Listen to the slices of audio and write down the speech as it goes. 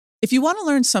If you want to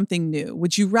learn something new,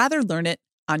 would you rather learn it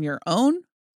on your own,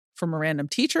 from a random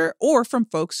teacher, or from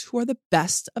folks who are the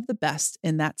best of the best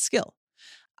in that skill?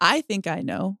 I think I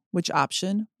know which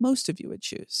option most of you would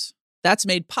choose. That's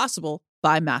made possible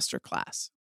by Masterclass.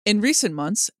 In recent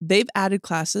months, they've added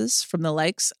classes from the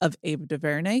likes of Ava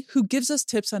DuVernay, who gives us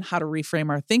tips on how to reframe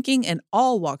our thinking in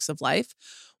all walks of life.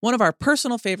 One of our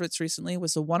personal favorites recently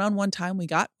was the one-on-one time we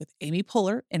got with Amy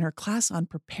Poehler in her class on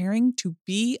preparing to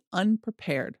be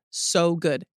unprepared. So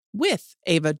good. With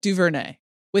Ava DuVernay.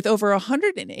 With over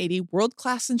 180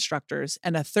 world-class instructors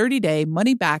and a 30-day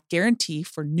money-back guarantee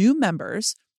for new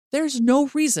members, there's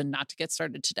no reason not to get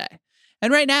started today.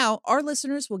 And right now, our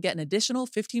listeners will get an additional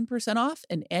 15% off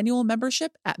an annual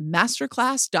membership at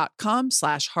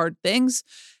masterclass.com/hardthings.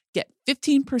 Get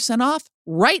 15% off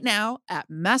right now at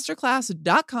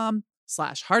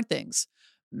masterclass.com/hardthings.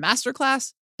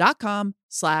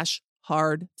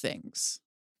 Masterclass.com/hardthings.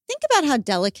 Think about how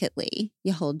delicately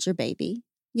you hold your baby,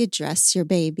 you dress your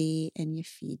baby, and you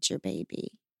feed your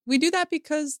baby. We do that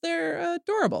because they're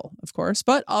adorable, of course,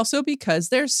 but also because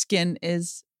their skin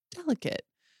is delicate.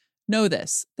 Know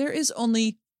this, there is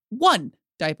only one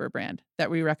diaper brand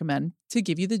that we recommend to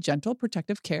give you the gentle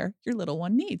protective care your little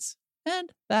one needs.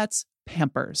 And that's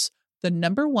Pampers, the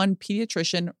 #1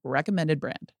 pediatrician recommended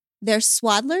brand. Their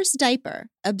Swaddler's diaper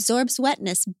absorbs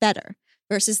wetness better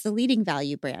versus the leading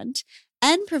value brand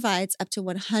and provides up to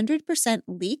 100%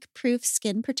 leak-proof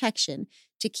skin protection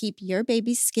to keep your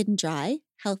baby's skin dry,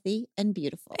 healthy, and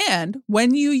beautiful. And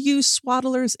when you use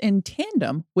Swaddlers in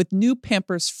tandem with new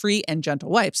Pampers Free and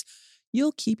Gentle wipes,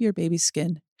 you'll keep your baby's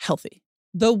skin healthy.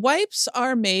 The wipes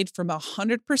are made from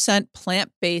 100%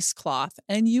 plant-based cloth,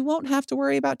 and you won't have to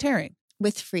worry about tearing.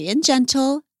 With Free and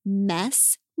Gentle,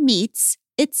 mess meets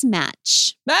its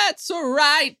match. That's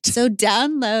right. So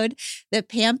download the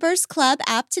Pampers Club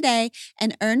app today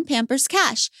and earn Pampers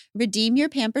Cash. Redeem your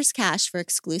Pampers Cash for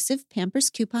exclusive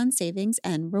Pampers coupon savings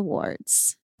and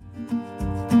rewards.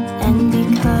 And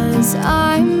because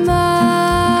I'm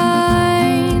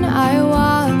mine, I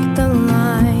walk the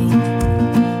line.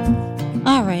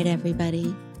 All right,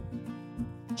 everybody.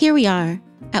 Here we are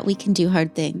at We Can Do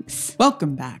Hard Things.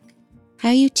 Welcome back. How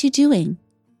are you two doing?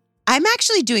 I'm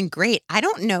actually doing great. I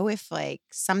don't know if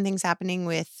something's happening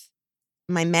with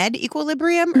my med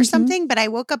equilibrium or something, but I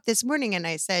woke up this morning and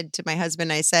I said to my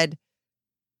husband, I said,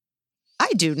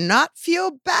 I do not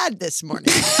feel bad this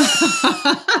morning.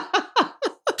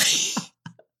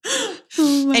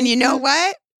 And you know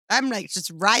what? I'm just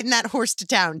riding that horse to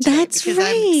town today. That's because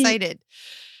right. I'm excited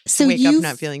So to wake up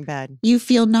not feeling bad. You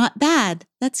feel not bad.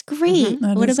 That's great.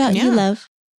 That What is about good. you, Yeah. love?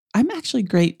 I'm actually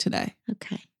great today.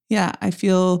 Okay. Yeah, I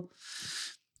feel,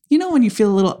 when you feel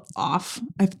a little off,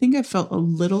 I think I felt a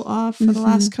little off for the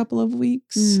last couple of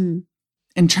weeks and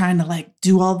trying to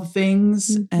do all the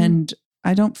things. And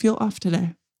I don't feel off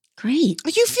today. Great.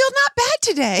 You feel not bad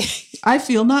today. I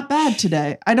feel not bad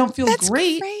today. I don't feel That's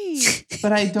great,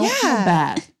 but I don't feel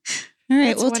bad. All right,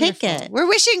 That's we'll take wonderful. it. We're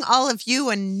wishing all of you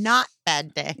a not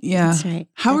bad day. Yeah. That's right.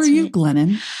 How That's are you, right.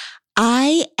 Glennon?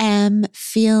 I am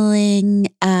feeling,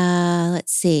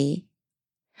 let's see.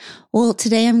 Well,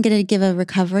 today I'm going to give a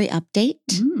recovery update.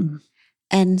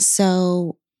 And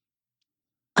so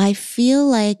I feel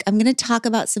like I'm going to talk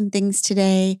about some things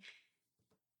today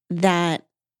that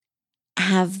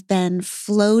have been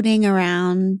floating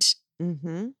around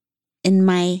in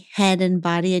my head and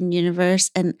body and universe.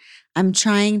 And I'm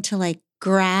trying to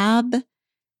grab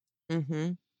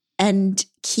and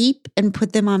keep and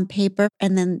put them on paper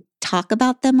and then talk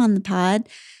about them on the pod.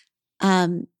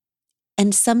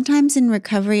 And sometimes in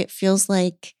recovery, it feels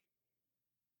like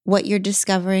what you're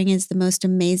discovering is the most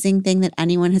amazing thing that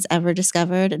anyone has ever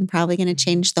discovered and probably going to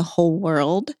change the whole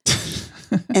world.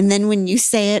 And then when you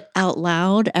say it out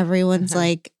loud, everyone's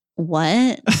like,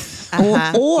 what?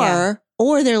 Or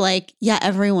they're like, yeah,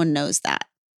 everyone knows that.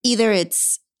 Either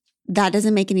it's, that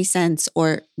doesn't make any sense,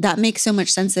 or that makes so much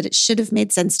sense that it should have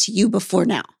made sense to you before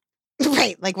now.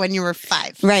 Right, like when you were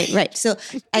 5. Right. So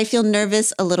I feel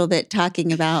nervous a little bit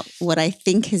talking about what I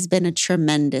think has been a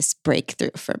tremendous breakthrough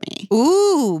for me.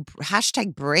 Ooh,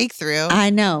 #breakthrough.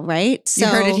 I know, right? So,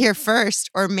 you heard it here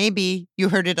first, or maybe you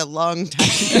heard it a long time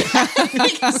ago.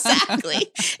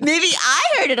 Exactly. Maybe I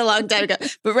heard it a long time ago,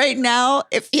 but right now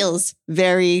it feels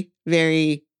very,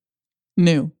 very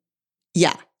new.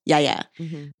 Yeah.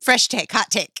 Fresh take, hot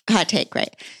take. Hot take,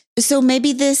 right. So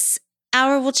maybe this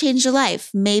hour will change your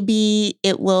life. Maybe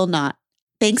it will not.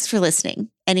 Thanks for listening.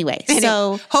 Anyway,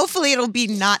 so hopefully it'll be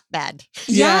not bad.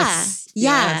 Yeah.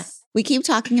 we keep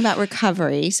talking about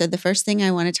recovery. So the first thing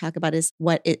I want to talk about is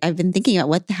I've been thinking about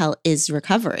what the hell is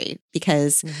recovery?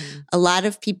 Because a lot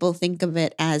of people think of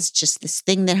it as just this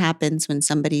thing that happens when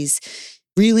somebody's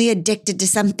really addicted to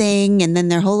something and then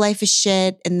their whole life is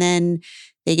shit and then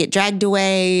they get dragged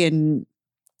away and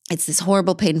it's this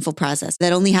horrible, painful process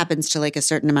that only happens to like a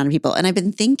certain amount of people. And I've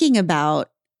been thinking about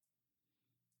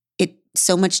it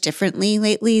so much differently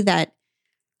lately that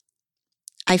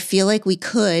I feel like we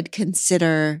could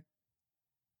consider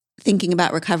thinking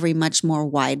about recovery much more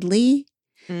widely,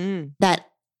 that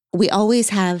we always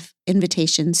have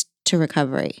invitations to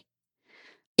recovery.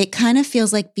 It kind of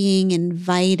feels like being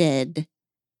invited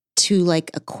to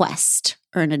like a quest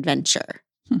or an adventure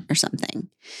or something.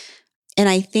 And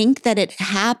I think that it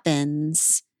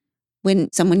happens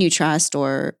when someone you trust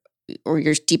or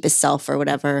your deepest self or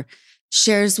whatever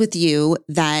shares with you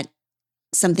that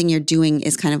something you're doing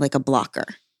is kind of like a blocker.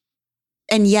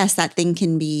 And yes, that thing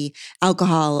can be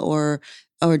alcohol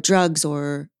or drugs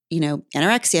or,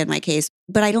 anorexia in my case,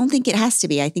 but I don't think it has to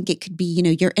be. I think it could be,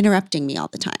 you're interrupting me all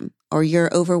the time or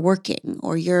you're overworking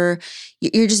or you're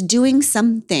just doing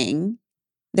something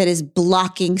that is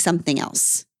blocking something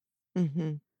else.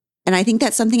 Mm-hmm. And I think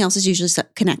that something else is usually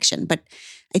connection. But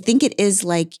I think it is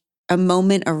like a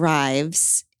moment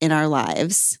arrives in our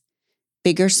lives,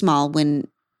 big or small, when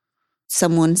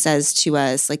someone says to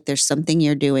us, like, there's something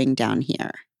you're doing down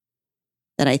here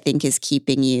that I think is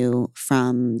keeping you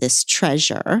from this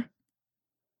treasure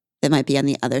that might be on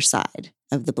the other side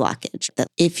of the blockage. That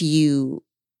if you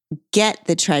get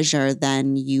the treasure,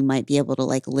 then you might be able to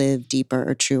like live deeper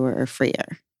or truer or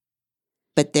freer.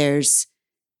 But there's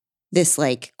this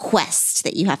like quest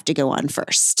that you have to go on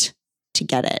first to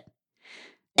get it.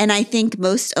 And I think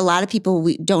a lot of people,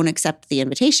 we don't accept the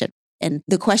invitation. And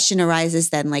the question arises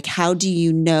then, like, how do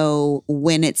you know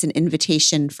when it's an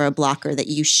invitation for a blocker that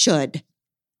you should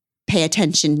pay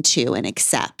attention to and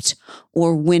accept?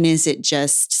 Or when is it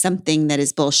just something that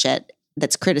is bullshit,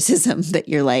 that's criticism, that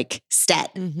you're like,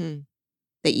 stat,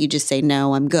 that you just say,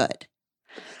 no, I'm good.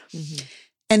 Mm-hmm.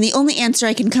 And the only answer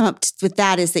I can come up with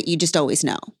that is that you just always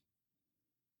know.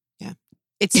 Yeah.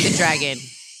 It's the dragon.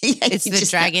 It's the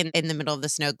dragon in the middle of the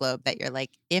snow globe that you're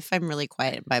like, if I'm really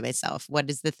quiet by myself, what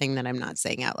is the thing that I'm not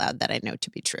saying out loud that I know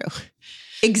to be true?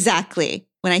 Exactly.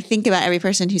 When I think about every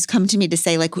person who's come to me to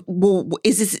say like, well,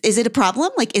 is it a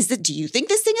problem? Like, do you think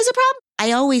this thing is a problem?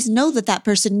 I always know that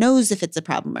person knows if it's a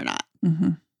problem or not. Mm-hmm.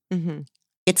 Mm-hmm.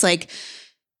 It's like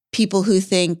people who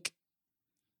think,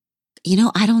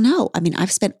 I don't know. I mean,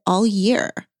 I've spent all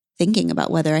year thinking about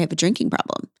whether I have a drinking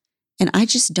problem and I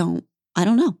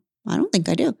don't know. I don't think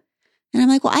I do. And I'm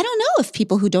like, well, I don't know if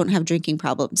people who don't have drinking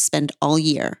problems spend all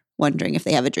year wondering if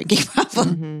they have a drinking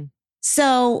problem. Mm-hmm.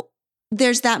 So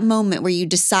there's that moment where you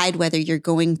decide whether you're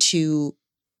going to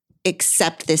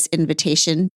accept this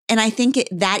invitation. And I think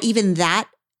that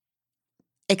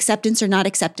acceptance or not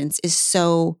acceptance is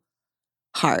so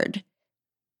hard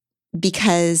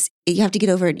because you have to get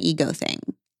over an ego thing.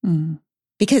 Mm.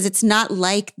 Because it's not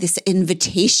like this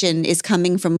invitation is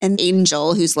coming from an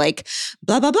angel who's like,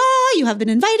 blah, blah, blah, you have been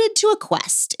invited to a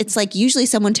quest. It's like usually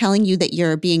someone telling you that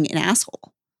you're being an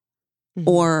asshole. Mm-hmm.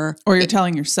 Or you're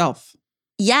telling yourself.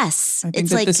 Yes. I think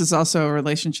that this is also a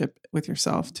relationship with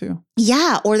yourself too.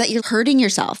 Yeah. Or that you're hurting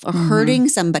yourself or hurting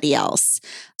somebody else.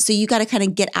 So you got to kind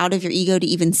of get out of your ego to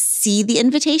even see the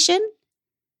invitation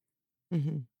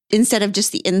instead of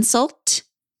just the insult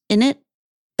in it.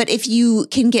 But if you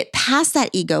can get past that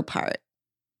ego part,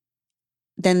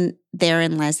 then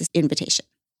therein lies this invitation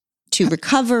to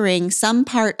recovering some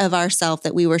part of ourself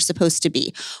that we were supposed to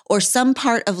be, or some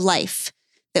part of life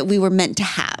that we were meant to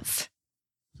have.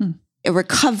 A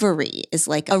recovery is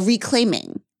like a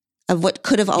reclaiming of what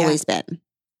could have always been.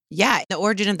 Yeah. The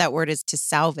origin of that word is to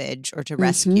salvage or to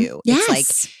rescue. Yes. It's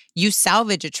like you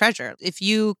salvage a treasure. If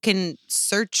you can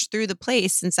search through the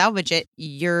place and salvage it,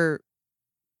 you're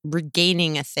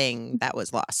regaining a thing that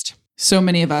was lost. So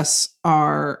many of us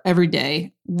are every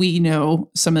day. We know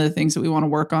some of the things that we want to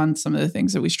work on, some of the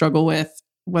things that we struggle with,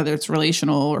 whether it's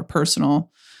relational or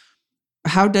personal.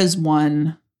 How does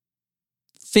one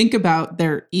think about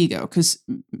their ego? Because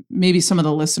maybe some of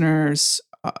the listeners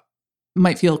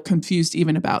might feel confused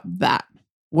even about that.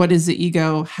 What is the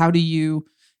ego? How do you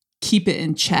keep it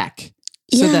in check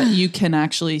so that you can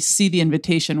actually see the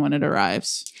invitation when it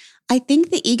arrives? I think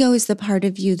the ego is the part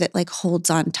of you that like holds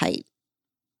on tight.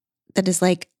 That is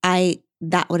like,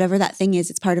 whatever that thing is,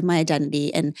 it's part of my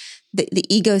identity. And the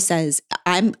ego says,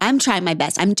 I'm trying my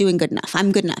best. I'm doing good enough.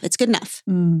 I'm good enough. It's good enough.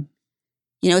 Mm.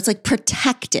 It's like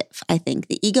protective, I think.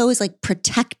 The ego is like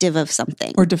protective of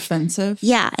something. Or defensive.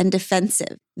 Yeah, and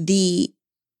defensive. The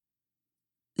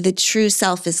the true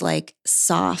self is like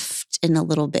soft and a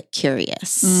little bit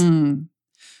curious.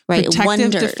 Right?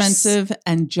 Protective, defensive,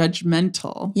 and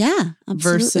judgmental. Yeah,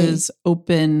 absolutely. Versus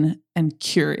open and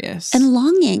curious. And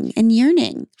longing and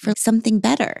yearning for something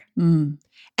better.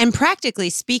 And practically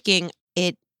speaking,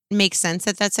 it makes sense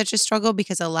that that's such a struggle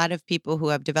because a lot of people who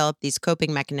have developed these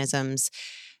coping mechanisms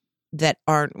that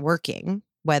aren't working,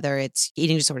 whether it's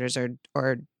eating disorders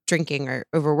or drinking or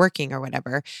overworking or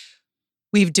whatever,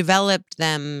 we've developed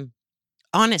them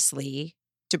honestly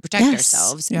to protect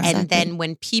ourselves. Yeah, and then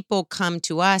when people come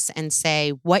to us and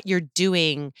say, what you're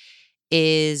doing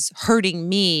is hurting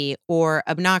me or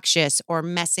obnoxious or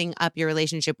messing up your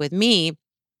relationship with me,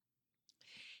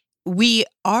 we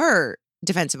are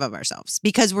defensive of ourselves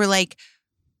because we're like,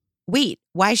 wait,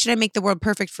 why should I make the world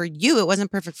perfect for you? It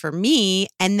wasn't perfect for me.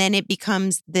 And then it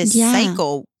becomes this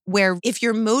cycle where if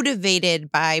you're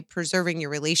motivated by preserving your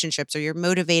relationships or you're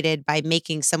motivated by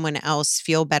making someone else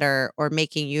feel better or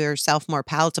making yourself more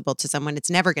palatable to someone, it's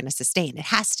never going to sustain. It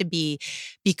has to be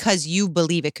because you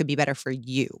believe it could be better for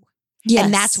you. Yes.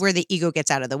 And that's where the ego gets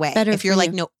out of the way. If you're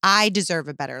like, no, I deserve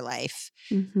a better life.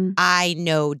 I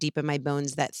know deep in my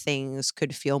bones that things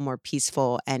could feel more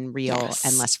peaceful and real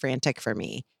and less frantic for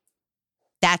me.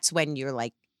 That's when you're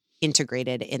like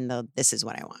integrated in this is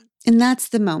what I want. And that's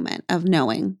the moment of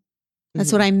knowing.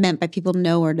 That's what I meant by people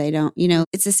know or they don't. You know,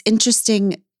 it's this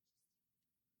interesting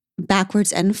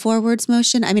backwards and forwards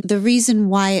motion. I mean, the reason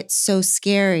why it's so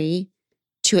scary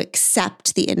to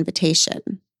accept the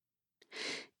invitation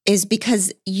is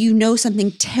because you know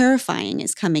something terrifying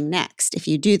is coming next if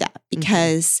you do that,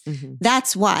 because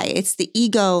that's why. It's the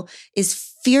ego is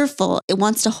fearful. It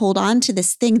wants to hold on to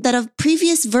this thing that a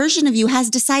previous version of you has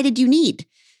decided you need.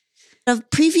 A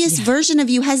previous version of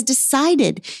you has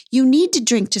decided you need to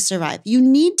drink to survive. You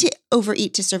need to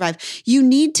overeat to survive. You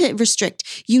need to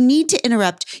restrict. You need to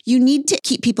interrupt. You need to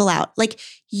keep people out. Like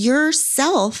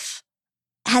yourself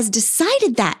has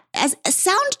decided that as a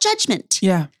sound judgment.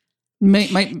 Yeah.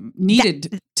 Might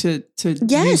needed to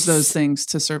use those things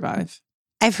to survive.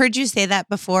 I've heard you say that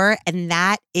before, and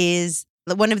that is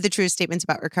one of the truest statements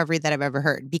about recovery that I've ever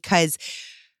heard, because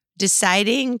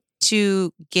deciding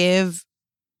to give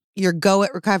your go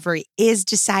at recovery is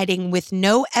deciding with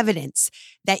no evidence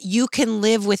that you can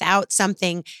live without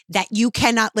something that you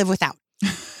cannot live without.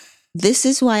 This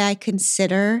is why I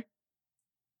consider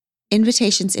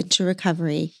invitations into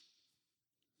recovery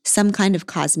some kind of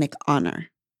cosmic honor.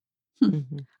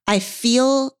 I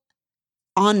feel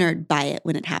honored by it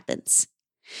when it happens,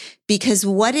 because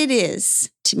what it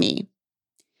is to me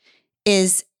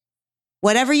is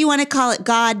whatever you want to call it,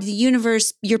 God, the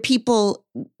universe, your people,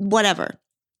 whatever.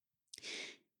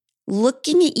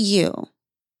 Looking at you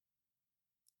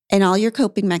and all your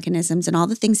coping mechanisms and all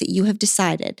the things that you have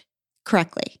decided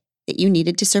correctly that you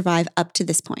needed to survive up to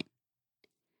this point,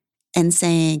 and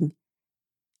saying,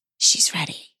 she's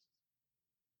ready.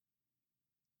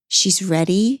 She's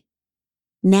ready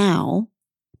now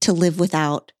to live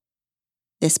without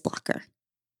this blocker.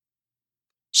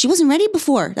 She wasn't ready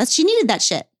before. She needed that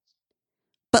shit.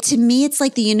 But to me, it's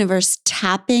like the universe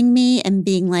tapping me and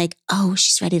being like, oh,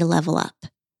 she's ready to level up.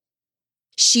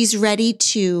 She's ready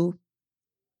to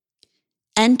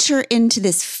enter into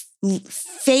this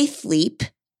faith leap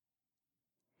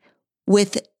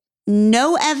with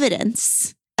no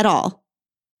evidence at all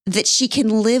that she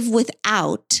can live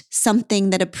without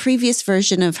something that a previous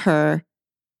version of her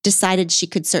decided she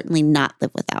could certainly not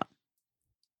live without.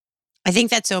 I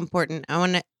think that's so important. I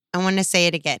want to say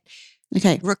it again.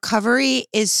 Okay. Recovery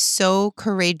is so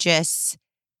courageous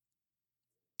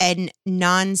and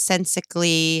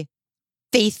nonsensically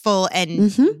faithful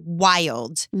and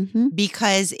wild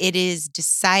because it is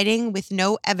deciding with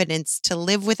no evidence to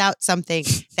live without something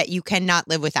that you cannot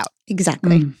live without.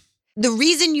 Exactly. The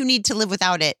reason you need to live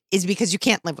without it is because you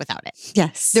can't live without it.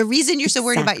 Yes. The reason you're so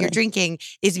worried about your drinking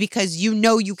is because you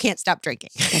know you can't stop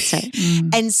drinking. That's right.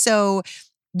 And so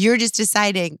you're just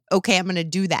deciding, okay, I'm going to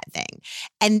do that thing.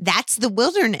 And that's the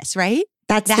wilderness, right?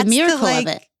 That's the miracle of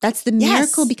it. That's the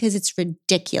miracle because it's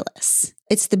ridiculous.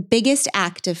 It's the biggest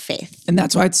act of faith. And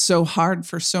that's why it's so hard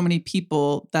for so many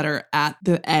people that are at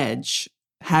the edge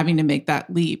having to make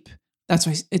that leap. That's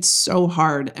why it's so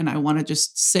hard. And I want to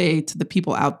just say to the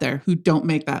people out there who don't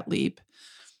make that leap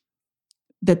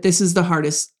that this is the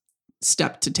hardest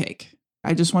step to take.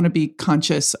 I just want to be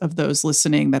conscious of those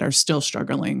listening that are still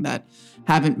struggling, that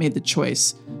haven't made the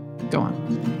choice. Go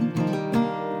on.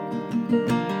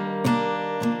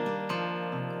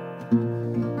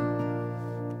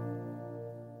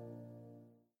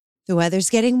 The weather's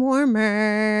getting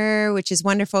warmer, which is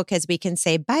wonderful because we can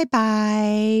say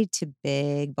bye-bye to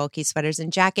big, bulky sweaters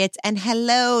and jackets and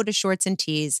hello to shorts and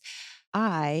tees.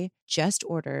 I just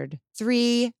ordered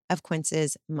 3 of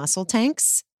Quince's muscle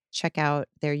tanks. Check out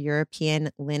their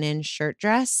European linen shirt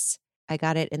dress. I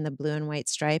got it in the blue and white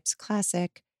stripes,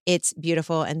 classic. It's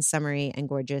beautiful and summery and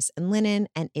gorgeous and linen,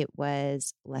 and it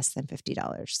was less than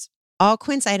 $50. All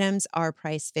Quince items are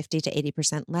priced 50 to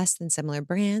 80% less than similar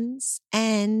brands,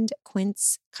 and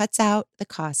Quince cuts out the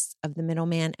costs of the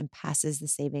middleman and passes the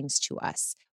savings to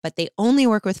us. But they only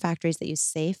work with factories that use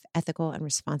safe, ethical, and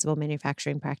responsible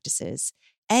manufacturing practices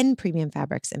and premium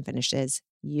fabrics and finishes.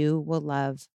 You will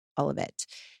love all of it.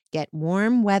 Get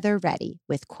warm weather ready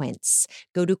with Quince.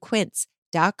 Go to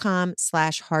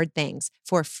quince.com/hardthings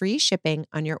for free shipping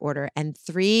on your order and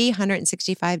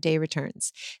 365-day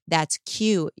returns. That's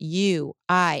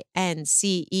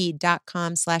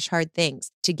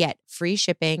QUINCE.com/hardthings to get free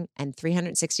shipping and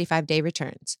 365-day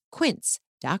returns.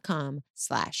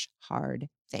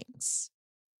 Quince.com/hardthings.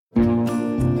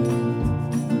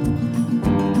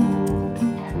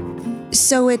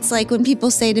 So it's like when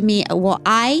people say to me, well,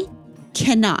 I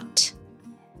cannot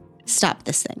stop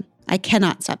this thing. I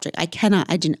cannot stop drinking. I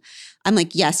do not. I'm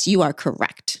like, yes, you are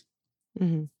correct.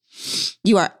 Mm-hmm.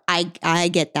 You are, I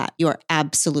get that. You are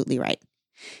absolutely right.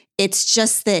 It's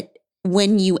just that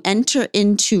when you enter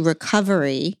into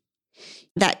recovery,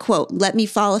 that quote, let me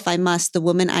fall if I must, the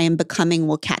woman I am becoming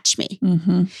will catch me.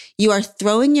 Mm-hmm. You are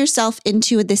throwing yourself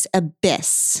into this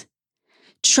abyss,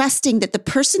 trusting that the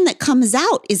person that comes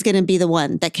out is going to be the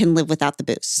one that can live without the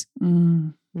booze.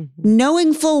 Mm. Mm-hmm.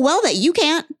 Knowing full well that you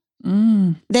can't,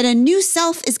 that a new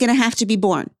self is going to have to be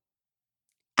born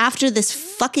after this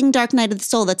fucking dark night of the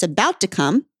soul that's about to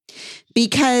come.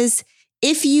 Because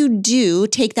if you do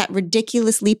take that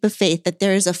ridiculous leap of faith that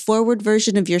there is a forward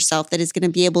version of yourself that is going to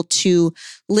be able to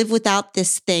live without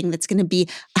this thing, that's going to be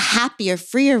a happier,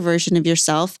 freer version of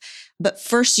yourself. But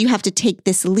first you have to take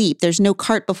this leap. There's no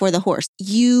cart before the horse.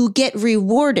 You get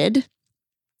rewarded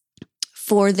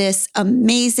for this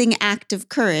amazing act of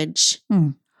courage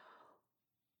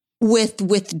with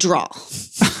withdrawal.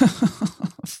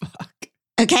 Fuck.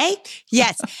 Okay?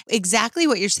 Yes, exactly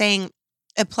what you're saying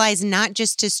applies not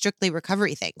just to strictly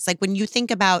recovery things. Like when you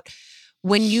think about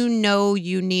when you know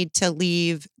you need to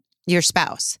leave your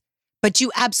spouse, but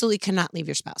you absolutely cannot leave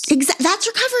your spouse. That's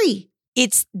recovery.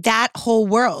 It's that whole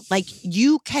world. Like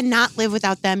you cannot live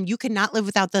without them. You cannot live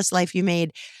without this life you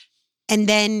made. And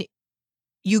then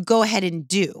you go ahead and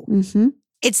do. Mm-hmm.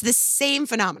 It's the same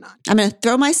phenomenon. I'm going to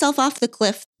throw myself off the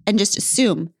cliff and just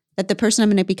assume that the person I'm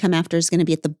going to become after is going to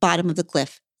be at the bottom of the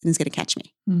cliff and is going to catch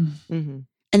me. Mm-hmm.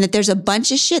 And that there's a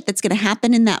bunch of shit that's going to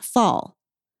happen in that fall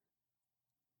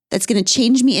that's going to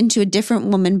change me into a different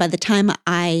woman by the time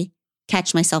I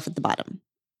catch myself at the bottom.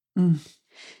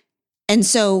 And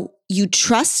so you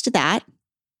trust that.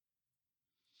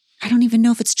 I don't even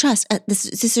know if it's trust.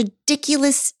 This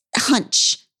ridiculous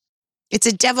hunch. It's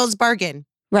a devil's bargain.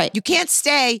 Right. You can't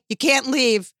stay. You can't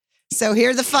leave. So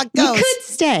here the fuck goes. You could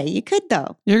stay. You could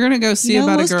though. You're going to go see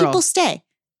about a girl. Most people stay.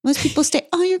 Most people stay.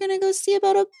 Oh, you're going to go see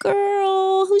about a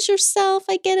girl. Who's yourself?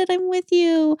 I get it. I'm with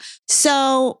you.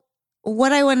 So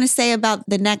what I want to say about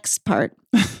the next part.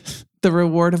 The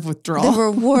reward of withdrawal. The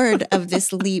reward of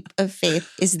this leap of faith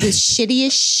is the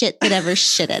shittiest shit that ever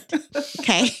shitted.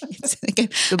 Okay?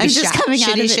 I'm just coming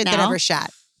out of it shit now. That ever shot.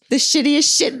 The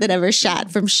shittiest shit that ever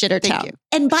shot from Shitter Town.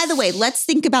 And by the way, let's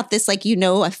think about this like, I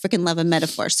freaking love a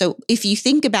metaphor. So if you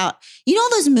think about, all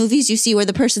those movies you see where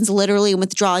the person's literally in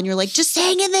withdrawal and you're like, just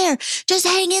hang in there. Just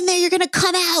hang in there. You're going to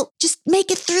come out. Just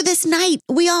make it through this night.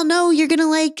 We all know you're going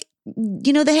to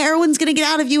the heroine's going to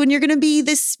get out of you and you're going to be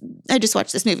this. I just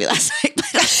watched this movie last night.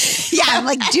 Yeah, I'm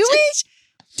like, do we?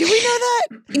 Do we know that?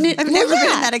 I've never been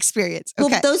in that experience.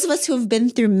 Okay. Well, those of us who have been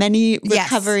through many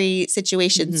recovery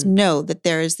situations know that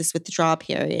there is this withdrawal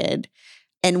period.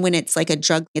 And when it's like a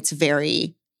drug, it's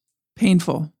very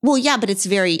painful. Well, yeah, but it's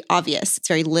very obvious. It's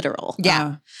very literal.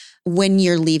 Yeah. When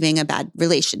you're leaving a bad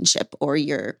relationship or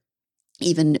you're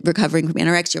even recovering from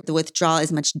anorexia, the withdrawal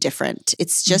is much different.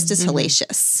 It's just as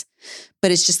hellacious,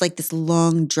 but it's just like this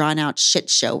long drawn out shit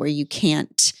show where you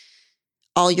can't,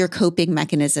 all your coping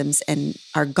mechanisms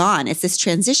are gone. It's this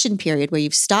transition period where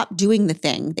you've stopped doing the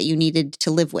thing that you needed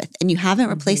to live with and you haven't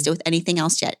replaced it with anything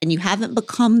else yet. And you haven't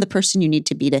become the person you need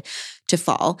to be to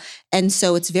fall. And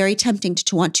so it's very tempting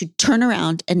to want to turn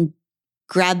around and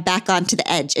grab back onto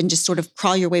the edge and just sort of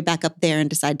crawl your way back up there and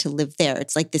decide to live there.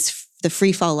 It's like this, the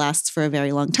free fall lasts for a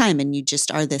very long time. And you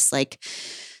just are this like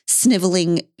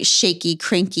sniveling, shaky,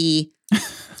 cranky,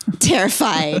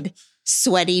 terrified,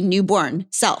 sweaty, newborn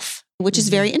self. Which is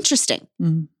very interesting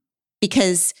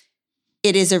because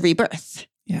it is a rebirth.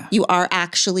 Yeah. You are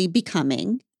actually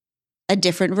becoming a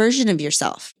different version of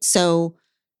yourself. So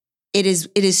it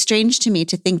is strange to me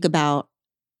to think about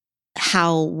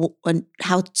how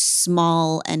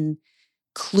small and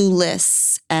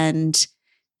clueless and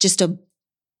just a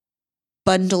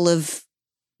bundle of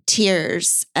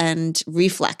tears and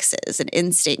reflexes and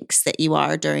instincts that you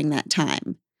are during that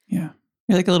time. Yeah.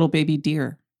 You're like a little baby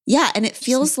deer. Yeah. And it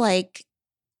feels like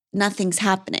nothing's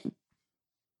happening.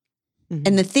 Mhm.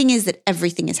 And the thing is that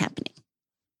everything is happening.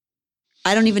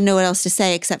 I don't even know what else to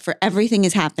say except for everything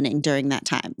is happening during that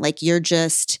time. Like you're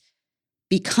just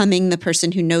becoming the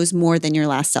person who knows more than your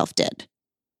last self did.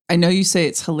 I know you say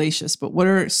it's hellacious, but what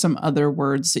are some other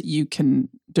words that you can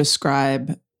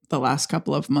describe the last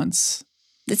couple of months?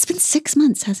 It's been 6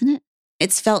 months, hasn't it?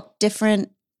 It's felt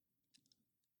different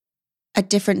at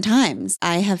different times.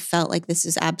 I have felt like this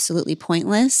is absolutely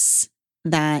pointless,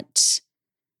 that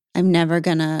I'm never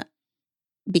going to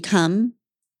become.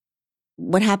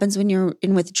 What happens when you're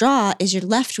in withdrawal is you're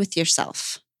left with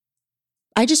yourself.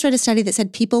 I just read a study that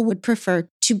said people would prefer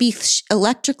to be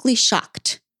electrically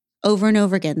shocked over and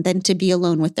over again than to be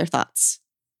alone with their thoughts.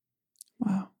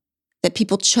 Wow. That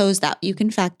people chose that. You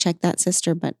can fact check that,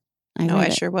 sister, but I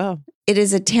it. sure will. It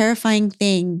is a terrifying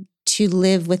thing to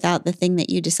live without the thing that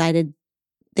you decided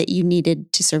that you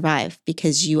needed to survive,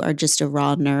 because you are just a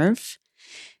raw nerve.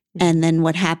 And then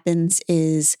what happens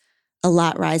is a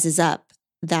lot rises up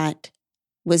that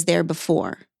was there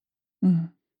before,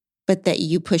 but that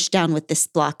you push down with this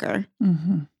blocker.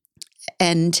 Mm-hmm.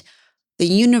 And the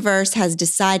universe has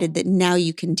decided that now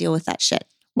you can deal with that shit.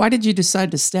 Why did you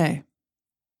decide to stay?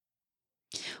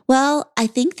 Well, I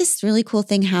think this really cool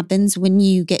thing happens when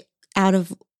you get out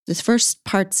of the first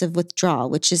parts of withdrawal,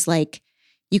 which is like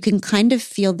you can kind of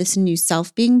feel this new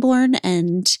self being born.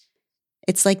 And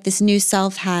it's like this new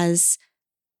self has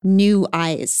new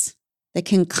eyes that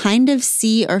can kind of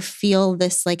see or feel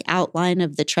this like outline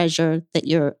of the treasure that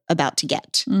you're about to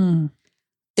get.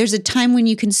 There's a time when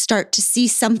you can start to see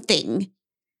something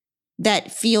that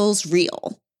feels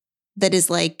real, that is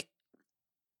like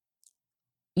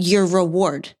your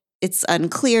reward. It's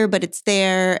unclear, but it's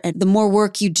there. And the more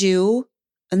work you do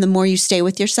and the more you stay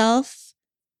with yourself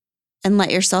and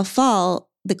let yourself fall,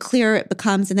 the clearer it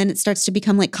becomes. And then it starts to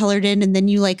become like colored in. And then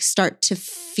you like start to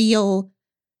feel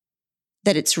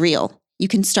that it's real. You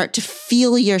can start to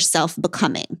feel yourself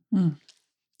becoming.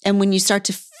 And when you start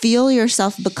to feel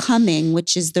yourself becoming,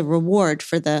 which is the reward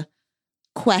for the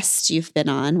quest you've been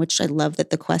on, which I love that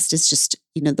the quest is just,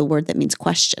 the word that means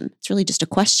question. It's really just a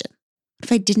question. What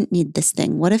if I didn't need this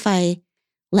thing? What if I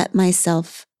let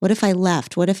myself, what if I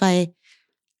left? What if I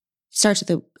starts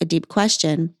with a deep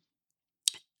question?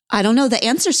 I don't know. The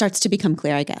answer starts to become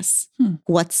clear, I guess.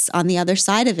 What's on the other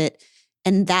side of it?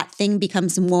 And that thing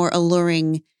becomes more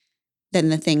alluring than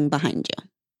the thing behind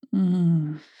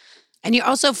you. And you're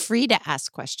also free to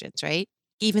ask questions, right?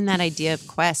 Even that idea of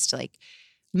quest, like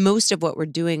most of what we're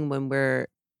doing when we're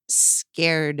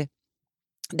scared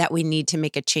that we need to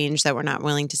make a change that we're not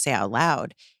willing to say out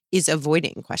loud is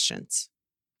avoiding questions.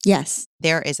 Yes.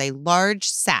 There is a large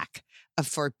sack of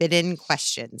forbidden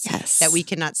questions that we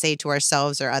cannot say to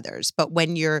ourselves or others. But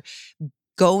when you're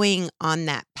going on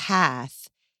that path,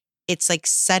 it's like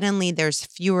suddenly there's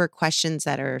fewer questions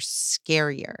that are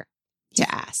scarier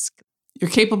to ask. You're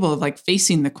capable of like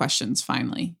facing the questions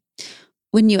finally.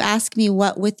 When you ask me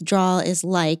what withdrawal is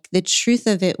like, the truth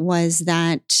of it was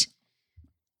that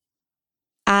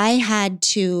I had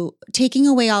to, taking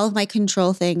away all of my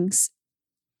control things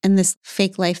and this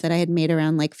fake life that I had made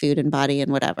around like food and body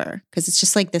and whatever, because it's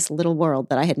just like this little world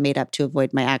that I had made up to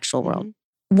avoid my actual world.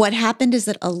 What happened is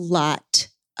that a lot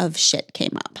of shit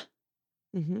came up.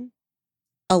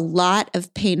 A lot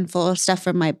of painful stuff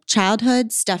from my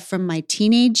childhood, stuff from my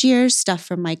teenage years, stuff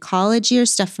from my college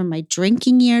years, stuff from my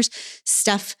drinking years,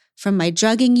 stuff from my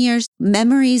drugging years,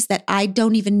 memories that I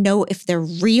don't even know if they're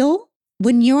real.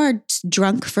 When you are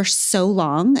drunk for so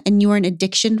long and you are in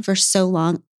addiction for so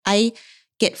long, I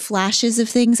get flashes of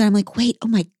things and I'm like, wait, oh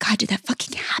my God, did that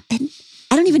fucking happen?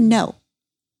 I don't even know.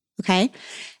 Okay.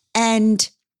 And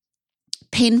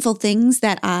painful things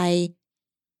that I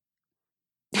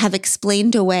have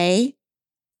explained away.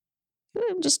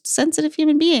 I'm just a sensitive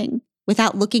human being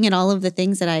without looking at all of the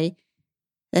things that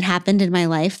happened in my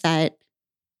life that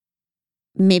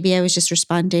maybe I was just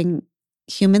responding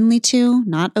humanly to,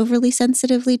 not overly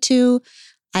sensitively to.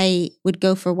 I would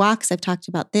go for walks. I've talked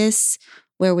about this,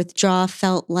 where withdrawal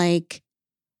felt like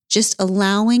just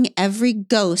allowing every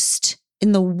ghost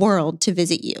in the world to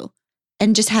visit you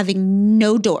and just having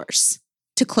no doors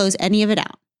to close any of it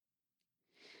out.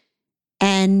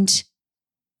 And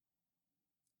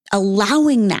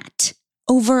allowing that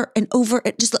over and over,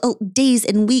 just days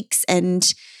and weeks.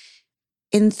 And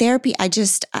in therapy, I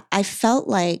felt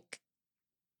like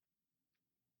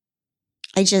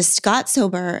I just got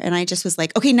sober and I just was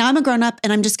like, okay, now I'm a grown up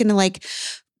and I'm just going to like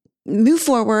move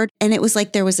forward. And it was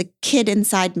like there was a kid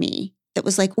inside me that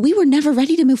was like, we were never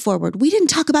ready to move forward. We didn't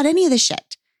talk about any of this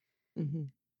shit. Mm-hmm.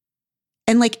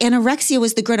 And like anorexia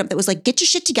was the grown up that was like, get your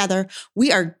shit together.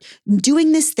 We are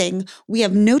doing this thing. We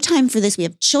have no time for this. We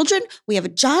have children. We have a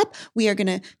job. We are going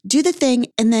to do the thing.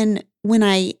 And then when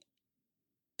I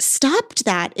stopped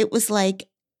that, it was like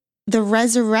the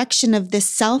resurrection of this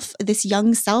self, this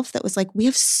young self that was like, we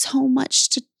have so much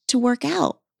to work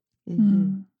out.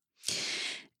 Mm-hmm.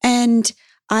 And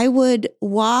I would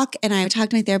walk and I would talk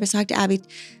to my therapist, talk to Abby.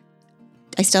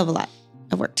 I still have a lot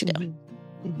of work to do.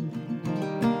 Mm-hmm. Mm-hmm.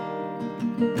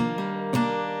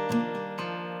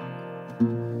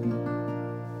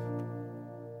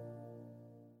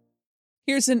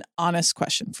 Here's an honest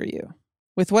question for you,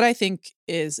 with what I think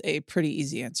is a pretty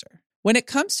easy answer. When it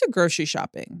comes to grocery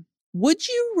shopping, would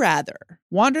you rather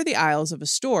wander the aisles of a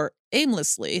store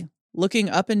aimlessly, looking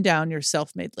up and down your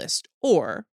self-made list,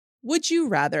 or would you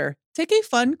rather take a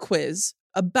fun quiz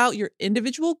about your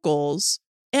individual goals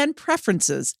and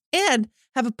preferences and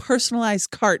have a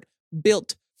personalized cart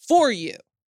built for you?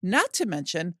 Not to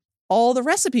mention all the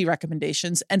recipe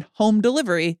recommendations and home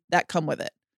delivery that come with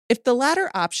it. If the latter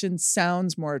option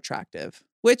sounds more attractive,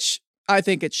 which I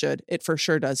think it should, it for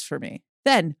sure does for me,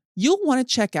 then you'll want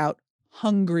to check out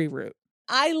Hungry Root.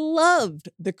 I loved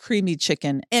the creamy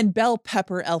chicken and bell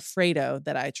pepper Alfredo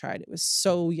that I tried. It was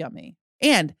so yummy.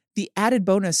 And the added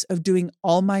bonus of doing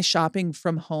all my shopping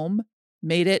from home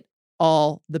made it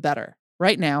all the better.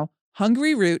 Right now,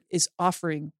 Hungry Root is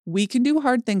offering We Can Do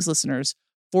Hard Things listeners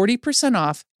 40%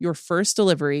 off your first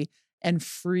delivery and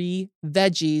free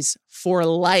veggies for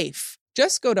life.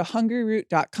 Just go to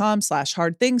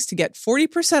hungryroot.com/hardthings to get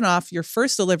 40% off your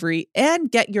first delivery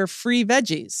and get your free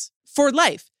veggies for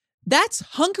life. That's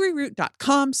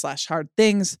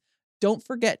hungryroot.com/hardthings. Don't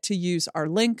forget to use our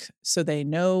link so they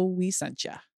know we sent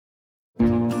you.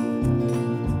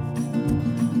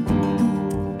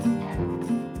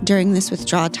 During this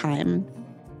withdrawal time,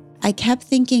 I kept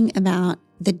thinking about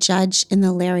the judge in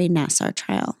the Larry Nassar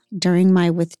trial during my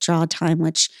withdrawal time,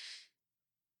 which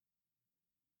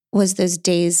was those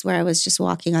days where I was just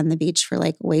walking on the beach for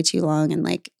like way too long and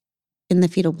like in the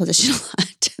fetal position a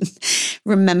lot,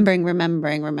 remembering.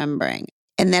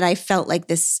 And that I felt like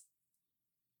this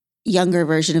younger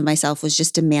version of myself was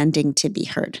just demanding to be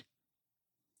heard.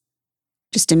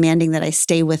 Just demanding that I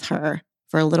stay with her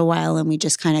for a little while and we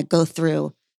just kind of go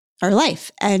through our life.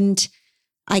 And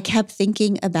I kept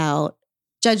thinking about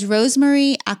Judge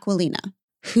Rosemary Aquilina,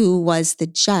 who was the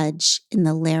judge in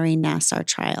the Larry Nassar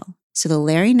trial. So the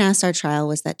Larry Nassar trial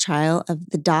was that trial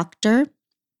of the doctor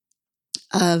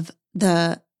of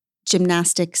the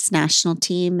gymnastics national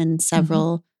team and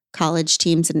several college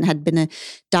teams and had been a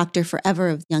doctor forever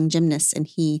of young gymnasts. And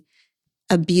he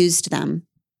abused them,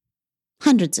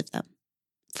 hundreds of them,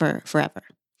 for forever.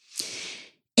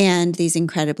 And these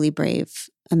incredibly brave,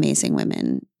 amazing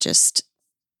women just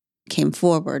came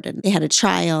forward and they had a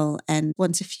trial. And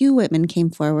once a few women came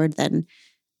forward, then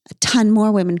a ton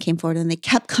more women came forward and they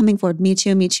kept coming forward. Me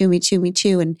too, me too, me too, me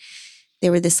too. And they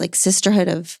were this like sisterhood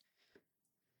of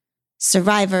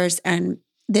survivors. And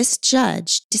this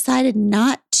judge decided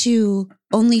not to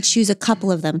only choose a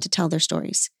couple of them to tell their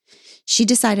stories. She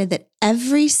decided that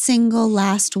every single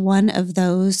last one of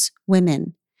those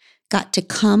women got to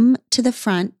come to the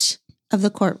front of the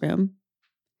courtroom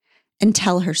and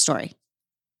tell her story.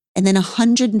 And then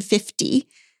 150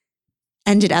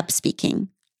 ended up speaking.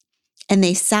 And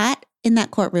they sat in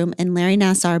that courtroom. And Larry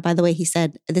Nassar, by the way, he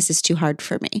said, "This is too hard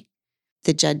for me."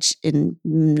 The judge, in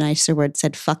nicer words,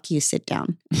 said, "Fuck you, sit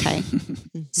down." Okay.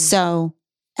 So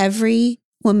every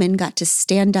woman got to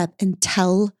stand up and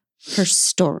tell her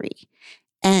story.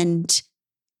 And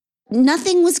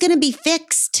nothing was going to be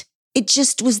fixed. It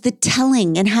just was the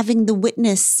telling and having the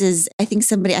witnesses. I think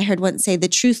somebody I heard once say, the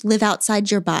truth live outside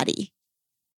your body.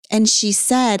 And she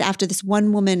said, after this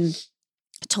one woman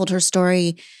told her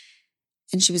story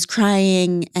and she was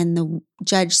crying, and the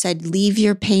judge said, "Leave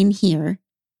your pain here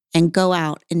and go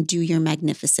out and do your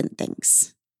magnificent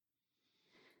things."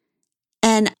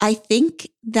 And I think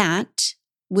that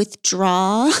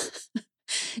withdrawal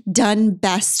done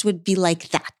best would be like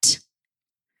that.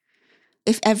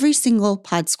 If every single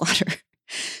pod squatter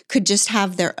could just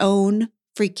have their own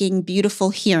freaking beautiful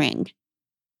hearing,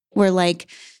 where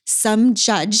like some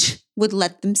judge would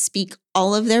let them speak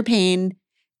all of their pain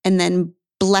and then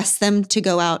bless them to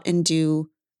go out and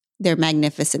do their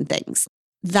magnificent things.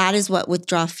 that is what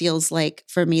withdrawal feels like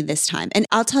for me this time. And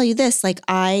I'll tell you this, like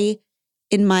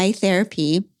in my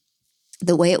therapy,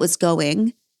 the way it was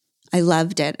going, I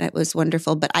loved it. It was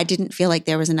wonderful, but I didn't feel like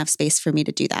there was enough space for me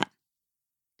to do that.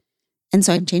 And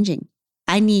so I'm changing.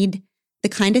 I need the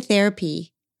kind of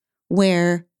therapy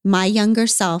where my younger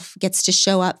self gets to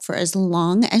show up for as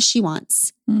long as she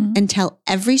wants and tell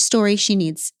every story she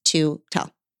needs to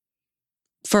tell.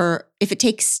 For if it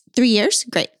takes 3 years,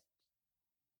 great.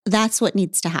 That's what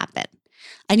needs to happen.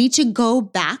 I need to go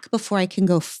back before I can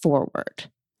go forward.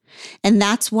 And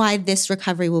that's why this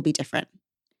recovery will be different.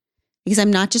 Because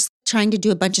I'm not just trying to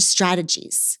do a bunch of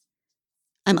strategies.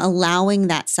 I'm allowing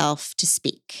that self to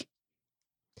speak.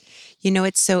 You know,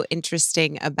 it's so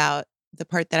interesting about the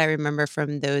part that I remember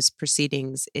from those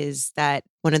proceedings is that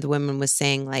one of the women was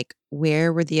saying, like,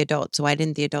 where were the adults? Why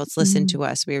didn't the adults listen to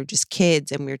us? We were just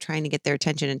kids and we were trying to get their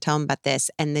attention and tell them about this.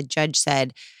 And the judge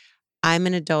said, I'm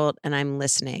an adult and I'm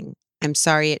listening. I'm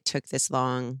sorry it took this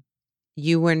long.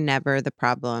 You were never the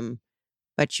problem,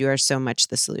 but you are so much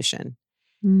the solution.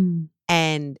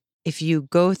 And if you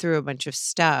go through a bunch of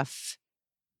stuff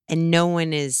and no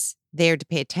one is there to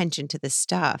pay attention to the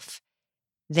stuff,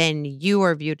 then you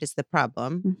are viewed as the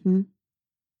problem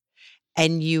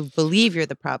and you believe you're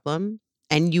the problem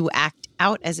and you act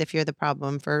out as if you're the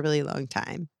problem for a really long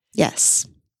time. Yes.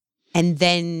 And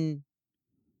then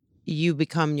you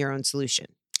become your own solution.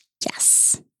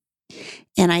 Yes.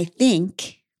 And I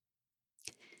think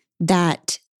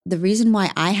that the reason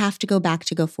why I have to go back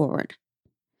to go forward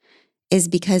is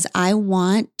because I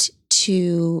want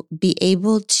to be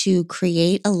able to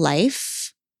create a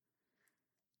life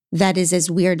that is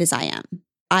as weird as I am.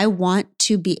 I want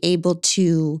to be able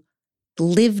to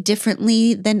live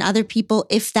differently than other people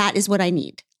if that is what I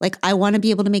need. Like, I want to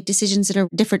be able to make decisions that are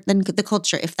different than the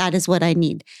culture if that is what I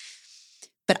need.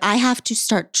 But I have to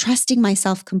start trusting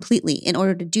myself completely in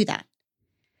order to do that.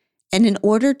 And in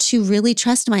order to really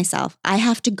trust myself, I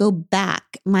have to go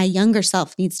back. My younger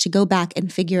self needs to go back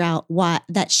and figure out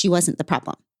that she wasn't the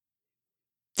problem,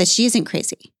 that she isn't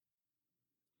crazy.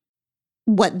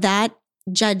 What that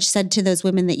judge said to those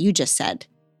women that you just said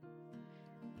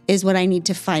is what I need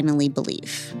to finally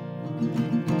believe.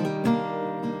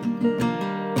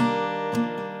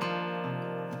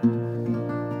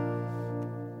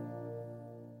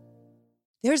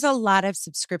 There's a lot of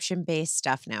subscription-based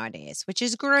stuff nowadays, which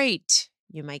is great.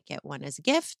 You might get one as a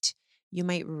gift. You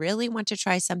might really want to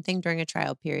try something during a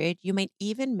trial period. You might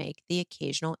even make the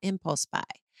occasional impulse buy.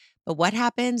 But what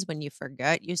happens when you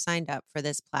forget you signed up for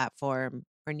this platform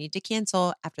or need to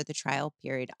cancel after the trial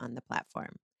period on the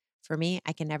platform? For me,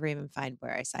 I can never even find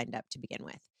where I signed up to begin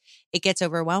with. It gets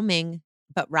overwhelming,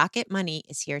 but Rocket Money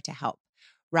is here to help.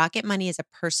 Rocket Money is a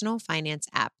personal finance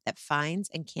app that finds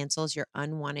and cancels your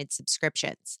unwanted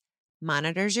subscriptions,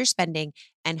 monitors your spending,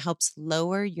 and helps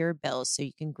lower your bills so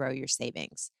you can grow your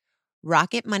savings.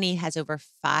 Rocket Money has over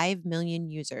 5 million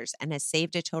users and has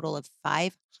saved a total of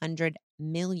 $500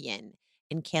 million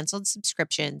in canceled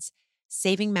subscriptions,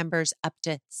 saving members up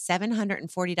to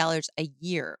 $740 a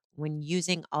year when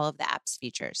using all of the app's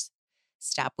features.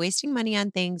 Stop wasting money on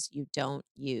things you don't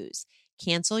use.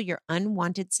 Cancel your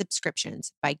unwanted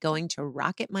subscriptions by going to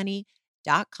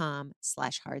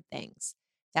rocketmoney.com/hardthings.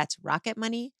 That's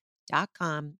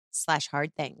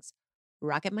rocketmoney.com/hardthings.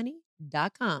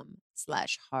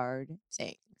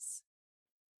 rocketmoney.com/hardthings.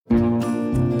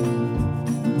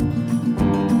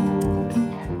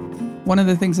 One of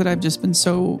the things that I've just been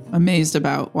so amazed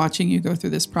about watching you go through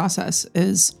this process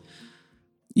is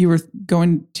you were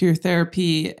going to your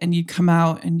therapy and you'd come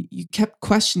out and you kept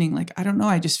questioning, like, I don't know,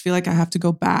 I just feel like I have to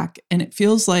go back. And it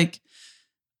feels like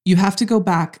you have to go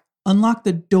back, unlock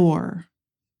the door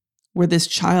where this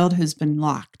child has been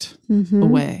locked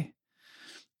away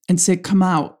and say, come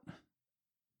out.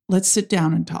 Let's sit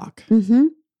down and talk.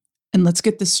 And let's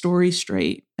get the story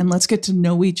straight and let's get to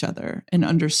know each other and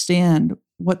understand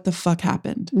what the fuck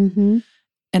happened.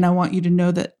 And I want you to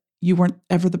know that you weren't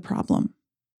ever the problem.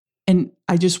 And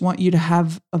I just want you to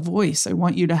have a voice. I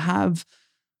want you to have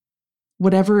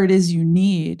whatever it is you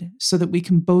need so that we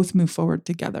can both move forward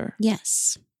together.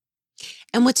 Yes.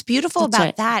 And what's beautiful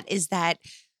about that is that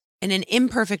in an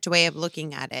imperfect way of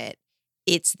looking at it,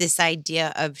 it's this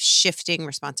idea of shifting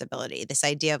responsibility, this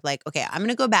idea of like, okay, I'm going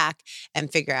to go back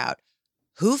and figure out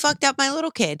who fucked up my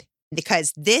little kid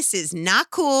because this is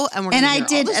not cool. And I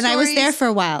did. And I was there for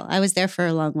a while. I was there for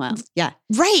a long while. Yeah.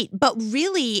 Right. But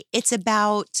really, it's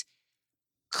about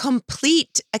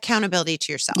complete accountability to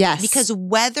yourself. Yes. Because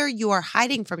whether you are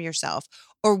hiding from yourself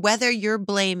or whether you're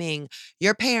blaming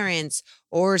your parents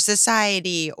or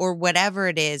society or whatever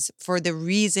it is for the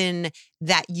reason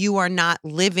that you are not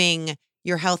living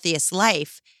your healthiest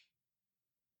life,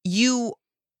 you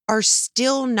are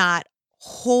still not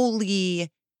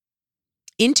wholly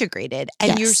integrated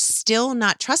and you're still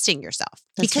not trusting yourself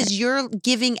because you're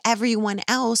giving everyone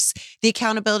else the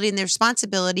accountability and the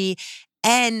responsibility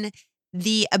and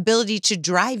the ability to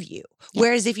drive you.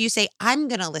 Whereas if you say, I'm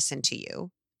going to listen to you,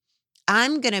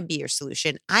 I'm going to be your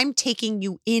solution, I'm taking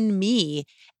you in me,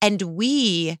 and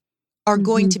we are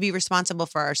going to be responsible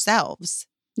for ourselves.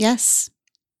 Yes.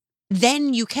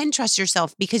 Then you can trust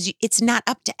yourself because it's not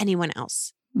up to anyone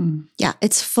else. Yeah,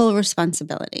 it's full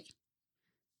responsibility.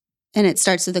 And it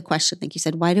starts with a question, like you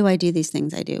said, why do I do these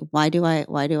things I do? Why do I?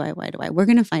 We're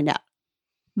going to find out.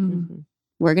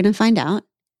 We're going to find out.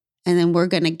 And then we're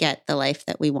going to get the life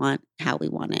that we want, how we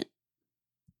want it.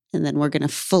 And then we're going to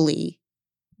fully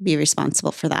be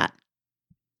responsible for that.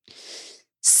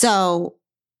 So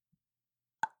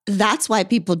that's why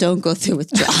people don't go through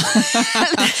withdrawal.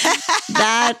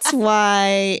 That's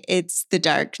why it's the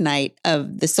dark night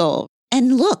of the soul.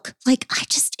 And look, like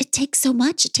it takes so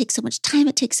much. It takes so much time.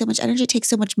 It takes so much energy. It takes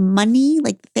so much money,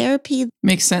 like therapy.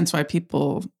 Makes sense why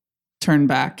people turn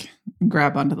back,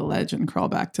 grab onto the ledge and crawl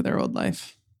back to their old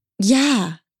life.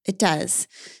 Yeah, it does.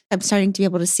 I'm starting to be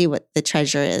able to see what the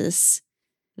treasure is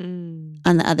on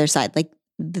the other side, like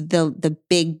the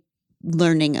big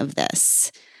learning of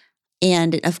this.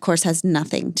 And it, of course, has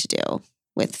nothing to do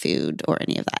with food or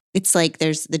any of that. It's like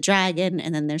there's the dragon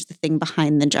and then there's the thing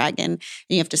behind the dragon. And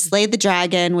you have to slay the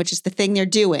dragon, which is the thing they're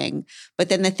doing. But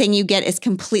then the thing you get is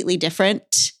completely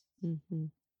different.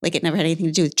 Like it never had anything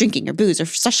to do with drinking or booze or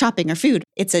shopping or food.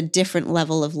 It's a different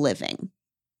level of living.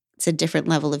 It's a different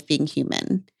level of being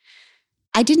human.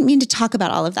 I didn't mean to talk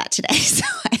about all of that today. So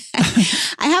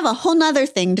I have a whole nother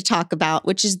thing to talk about,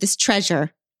 which is this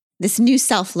treasure, this new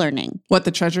self-learning. What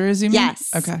the treasure is, you mean?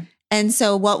 Yes. Okay. And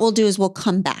so what we'll do is we'll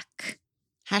come back.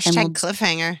 Hashtag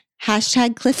cliffhanger.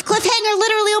 Hashtag cliffhanger,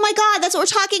 literally. Oh my God, that's what we're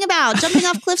talking about. Jumping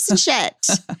off cliffs and shit.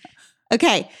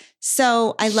 Okay.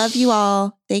 So I love you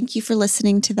all. Thank you for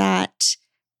listening to that.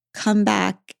 Come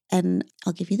back and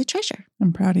I'll give you the treasure.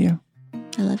 I'm proud of you.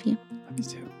 I love you. Love you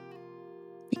too.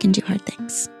 We can do hard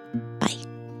things. Bye.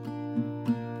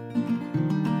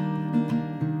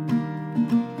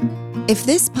 If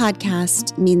this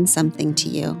podcast means something to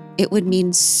you, it would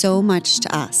mean so much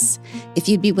to us if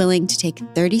you'd be willing to take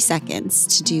 30 seconds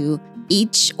to do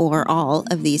each or all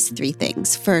of these 3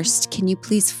 things. First, can you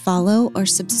please follow or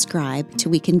subscribe to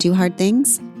We Can Do Hard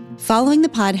Things? Following the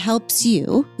pod helps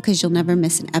you because you'll never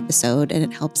miss an episode, and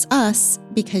it helps us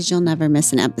because you'll never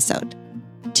miss an episode.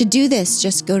 To do this,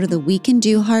 just go to the We Can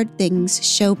Do Hard Things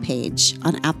show page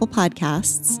on Apple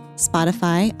Podcasts,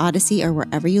 Spotify, Odyssey, or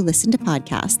wherever you listen to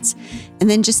podcasts, and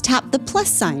then just tap the plus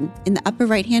sign in the upper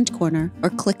right-hand corner or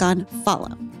click on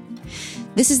follow.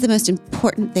 This is the most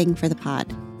important thing for the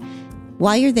pod.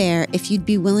 While you're there, if you'd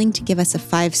be willing to give us a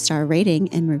 5-star rating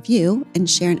and review and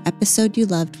share an episode you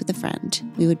loved with a friend,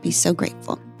 we would be so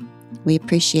grateful. We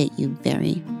appreciate you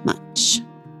very much.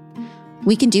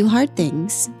 We Can Do Hard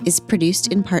Things is produced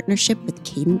in partnership with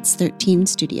Cadence 13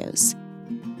 Studios.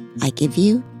 I give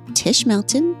you Tish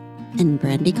Melton and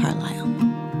Brandy Carlisle.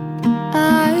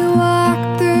 I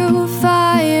walked through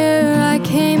fire, I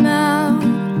came out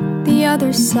the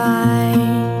other side.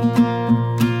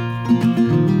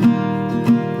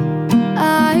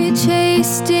 I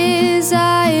chased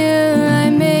desire,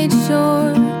 I made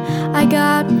sure I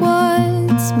got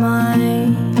what's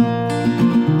mine.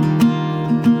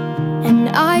 And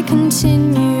I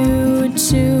continue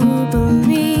to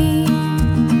believe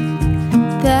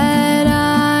that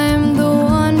I'm the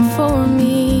one for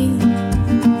me.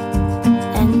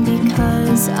 And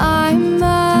because I'm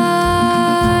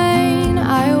mine,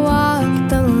 I walk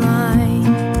the line.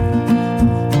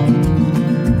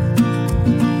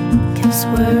 'Cause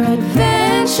we're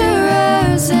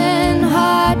adventurers and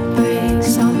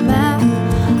heartbreaks on map,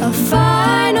 a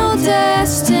final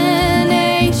destination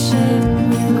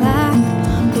we lack.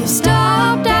 We've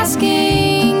stopped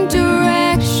asking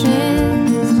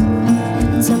directions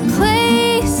to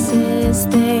places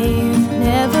they've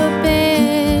never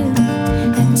been.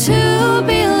 And to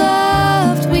be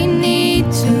loved, we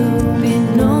need to be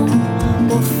known.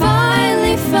 We'll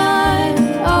finally find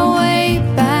our way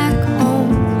back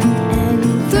home. And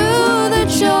through the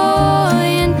joy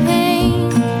and pain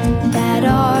that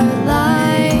our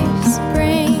lives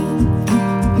bring,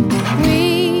 we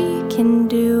can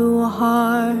do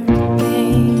hard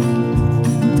things.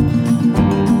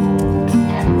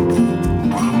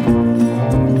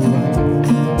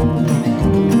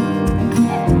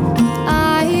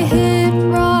 I hit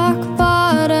rock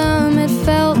bottom, it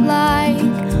felt like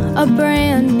a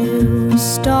brand new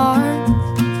start.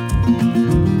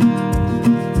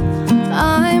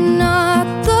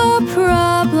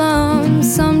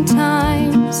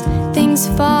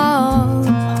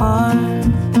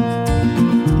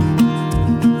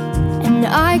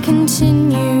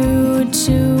 continue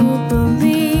to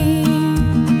believe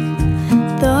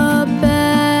the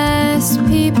best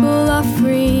people are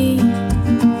free.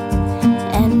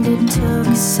 And it took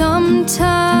some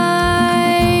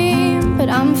time, but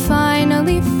I'm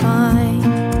finally fine.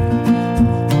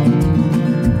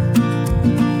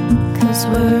 'Cause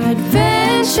we're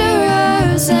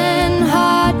adventurers and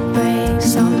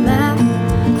heartbreaks on map,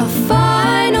 a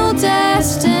final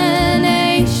destination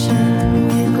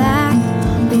we lack.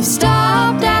 We've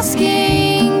stopped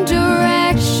asking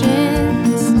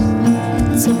directions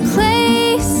to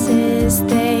places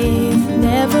they've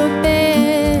never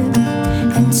been.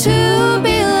 And to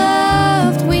be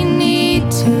loved, we need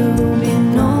to be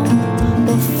known.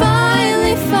 We'll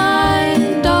finally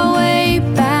find our way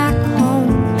back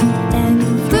home. And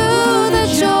through the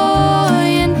joy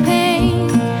and pain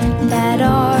that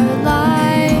our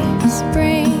lives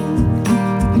bring,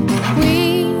 we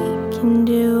can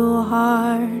do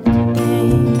hard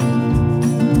things.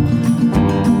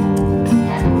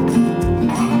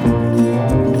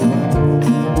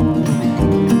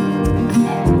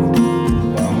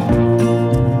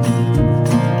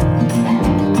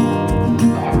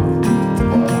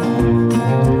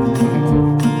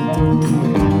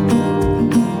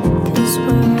 'Cause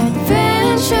we're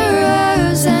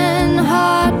adventurers and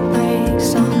heartbreaks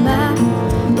on that.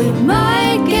 We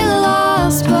might get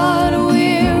lost, but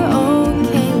we're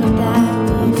okay with that.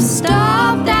 We've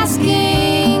stopped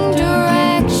asking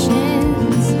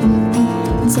directions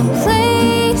to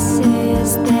places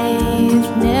they've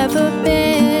never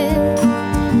been.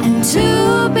 And to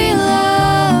be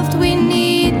loved, we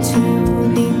need to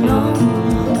be known.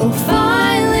 We'll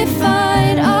finally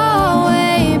find our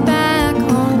way back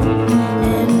home.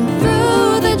 And through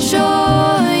the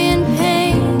joy and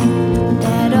pain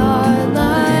that our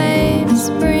lives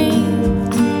bring,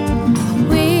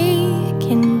 we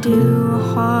can do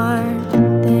hard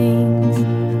things.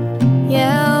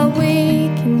 Yeah, we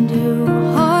can do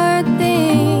hard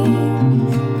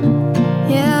things.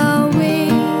 Yeah, we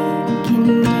can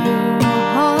do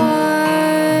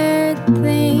hard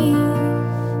things.